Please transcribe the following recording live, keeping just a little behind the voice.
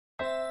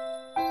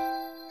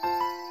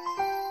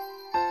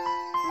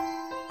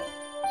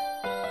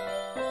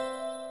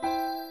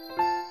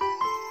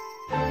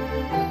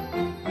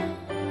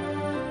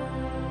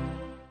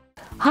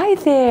Hi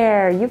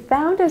there! You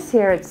found us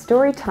here at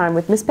Storytime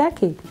with Miss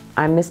Becky.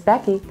 I'm Miss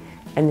Becky,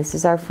 and this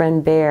is our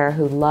friend Bear,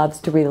 who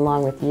loves to read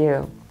along with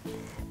you.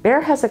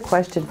 Bear has a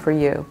question for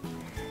you.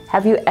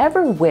 Have you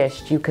ever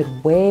wished you could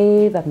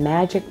wave a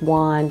magic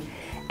wand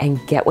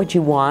and get what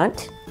you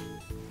want?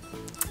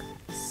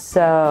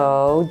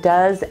 So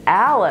does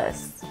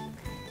Alice.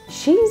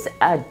 She's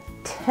a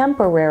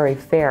temporary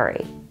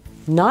fairy,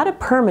 not a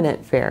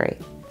permanent fairy.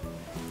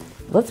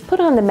 Let's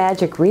put on the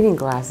magic reading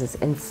glasses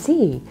and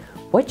see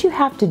what you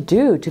have to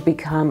do to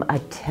become a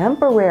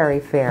temporary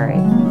fairy.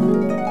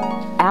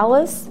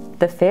 Alice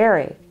the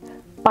Fairy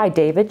by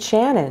David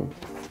Shannon.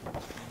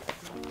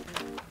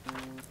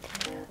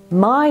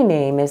 My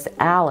name is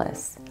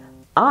Alice.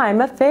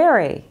 I'm a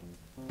fairy.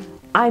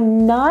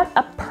 I'm not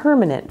a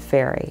permanent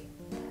fairy.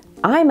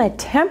 I'm a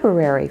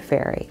temporary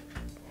fairy.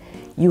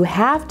 You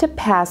have to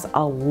pass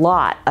a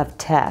lot of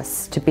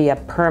tests to be a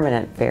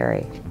permanent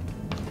fairy.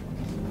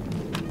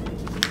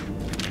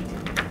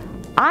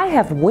 I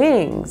have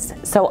wings,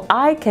 so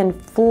I can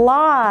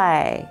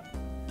fly.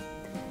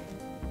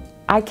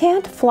 I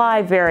can't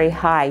fly very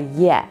high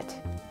yet,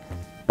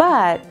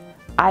 but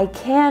I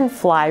can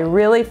fly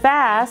really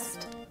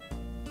fast.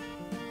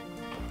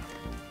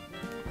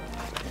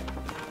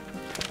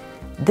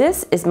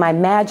 This is my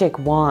magic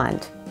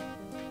wand.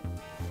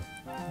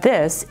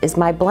 This is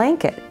my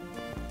blanket.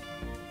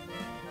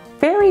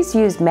 Fairies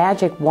use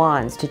magic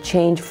wands to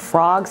change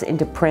frogs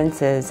into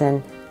princes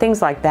and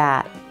things like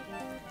that.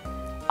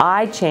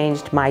 I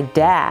changed my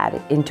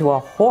dad into a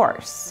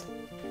horse.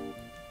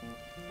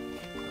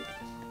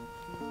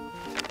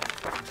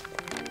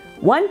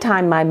 One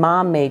time my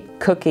mom made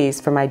cookies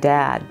for my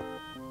dad,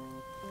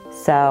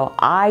 so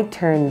I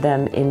turned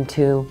them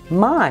into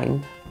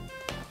mine.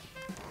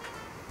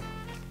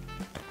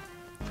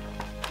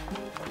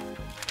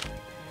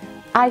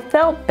 I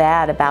felt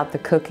bad about the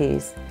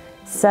cookies,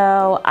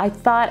 so I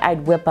thought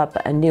I'd whip up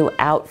a new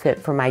outfit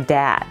for my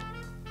dad.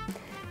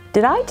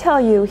 Did I tell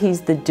you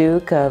he's the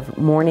Duke of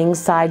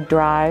Morningside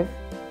Drive?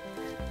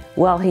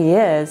 Well, he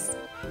is.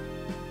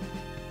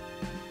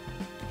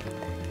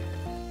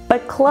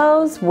 But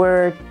clothes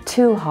were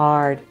too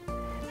hard,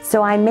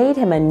 so I made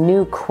him a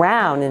new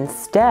crown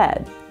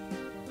instead.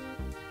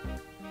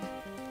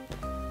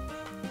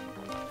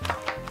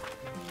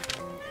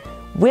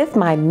 With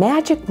my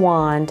magic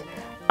wand,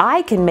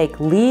 I can make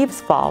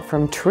leaves fall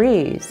from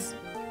trees.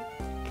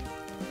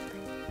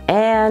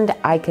 And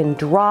I can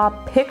draw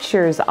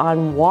pictures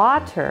on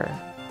water.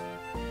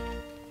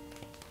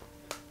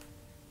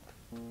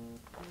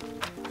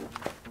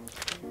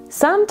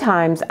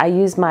 Sometimes I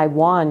use my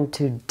wand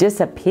to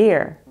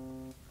disappear.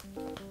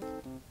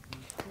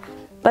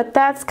 But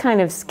that's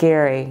kind of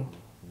scary.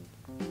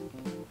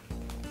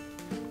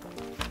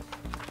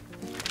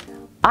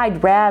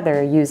 I'd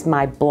rather use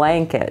my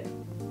blanket.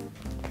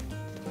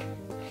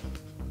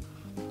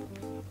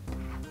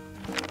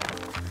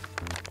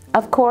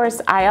 Of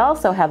course, I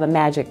also have a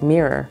magic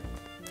mirror.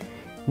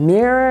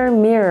 Mirror,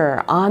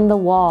 mirror on the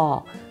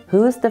wall,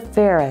 who's the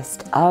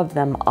fairest of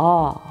them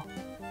all?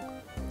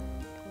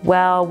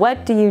 Well,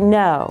 what do you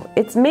know?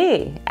 It's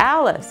me,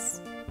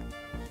 Alice.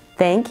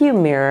 Thank you,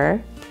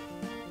 mirror.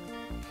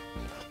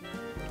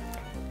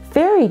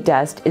 Fairy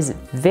dust is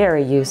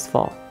very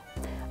useful.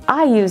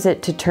 I use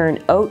it to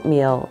turn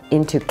oatmeal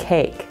into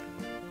cake.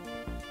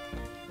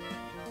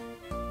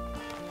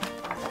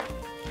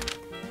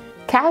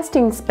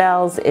 Casting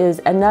spells is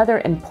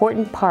another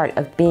important part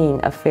of being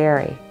a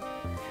fairy.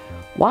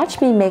 Watch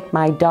me make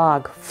my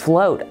dog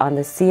float on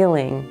the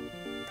ceiling.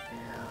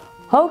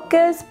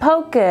 Hocus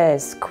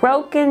pocus,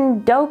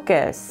 croakin'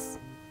 docus.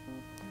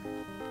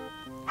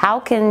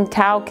 Howkin'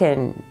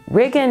 towkin,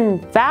 riggin'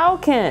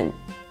 falcon.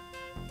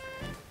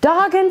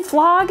 Doggin'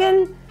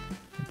 floggin',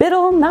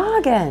 biddle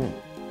noggin.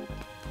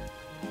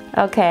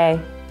 Okay,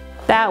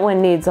 that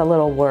one needs a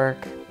little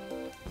work.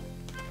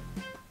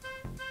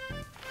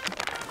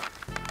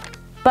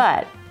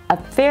 But a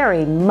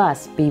fairy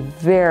must be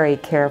very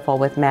careful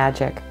with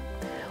magic.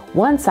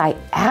 Once I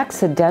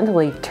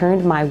accidentally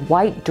turned my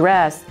white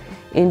dress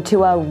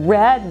into a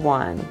red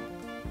one.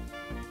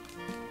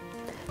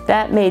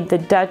 That made the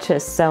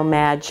Duchess so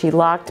mad she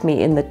locked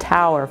me in the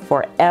tower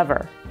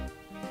forever.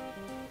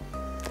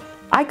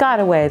 I got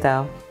away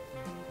though.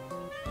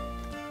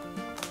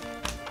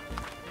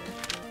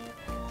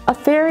 A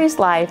fairy's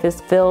life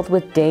is filled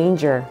with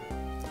danger.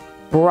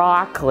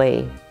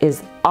 Broccoli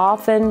is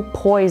often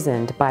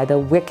poisoned by the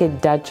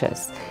wicked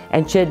Duchess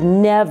and should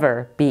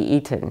never be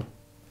eaten.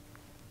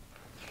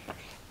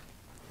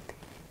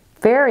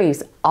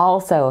 Fairies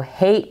also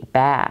hate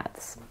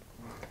baths.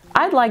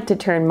 I'd like to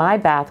turn my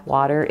bath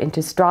water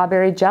into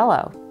strawberry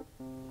jello.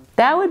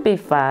 That would be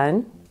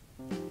fun.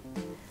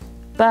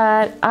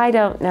 But I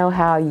don't know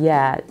how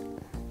yet.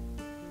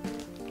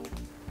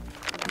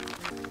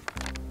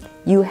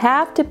 You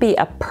have to be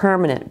a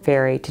permanent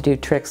fairy to do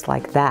tricks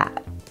like that.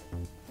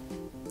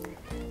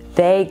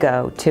 They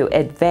go to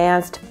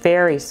advanced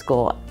fairy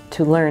school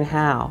to learn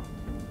how.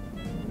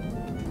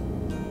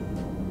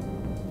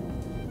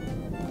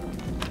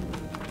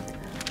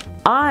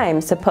 I'm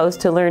supposed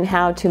to learn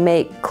how to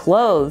make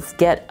clothes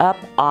get up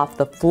off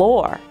the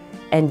floor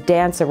and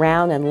dance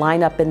around and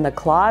line up in the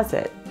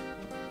closet.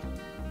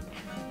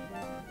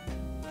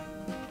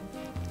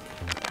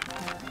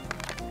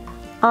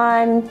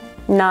 I'm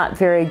not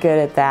very good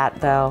at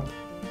that, though.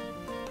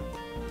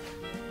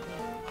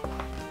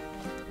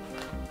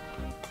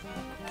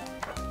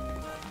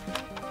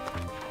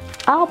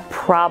 I'll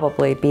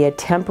probably be a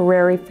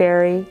temporary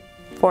fairy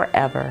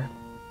forever.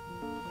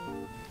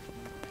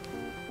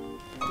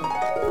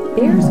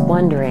 Bear's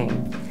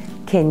wondering,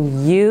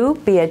 can you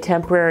be a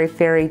temporary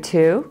fairy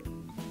too?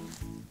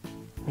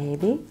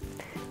 Maybe.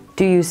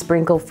 Do you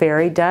sprinkle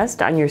fairy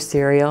dust on your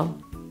cereal?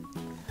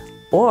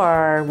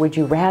 Or would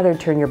you rather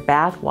turn your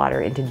bath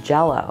water into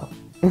Jell-O?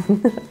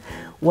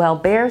 Well,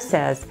 Bear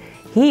says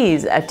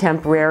he's a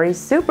temporary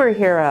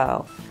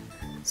superhero.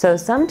 So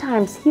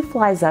sometimes he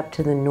flies up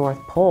to the North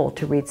Pole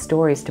to read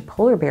stories to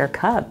polar bear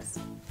cubs.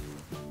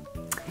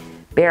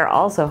 Bear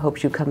also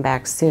hopes you come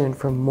back soon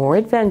for more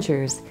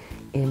adventures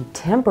in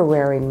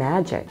temporary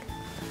magic.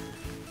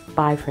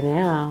 Bye for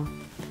now.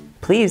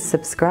 Please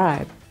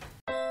subscribe.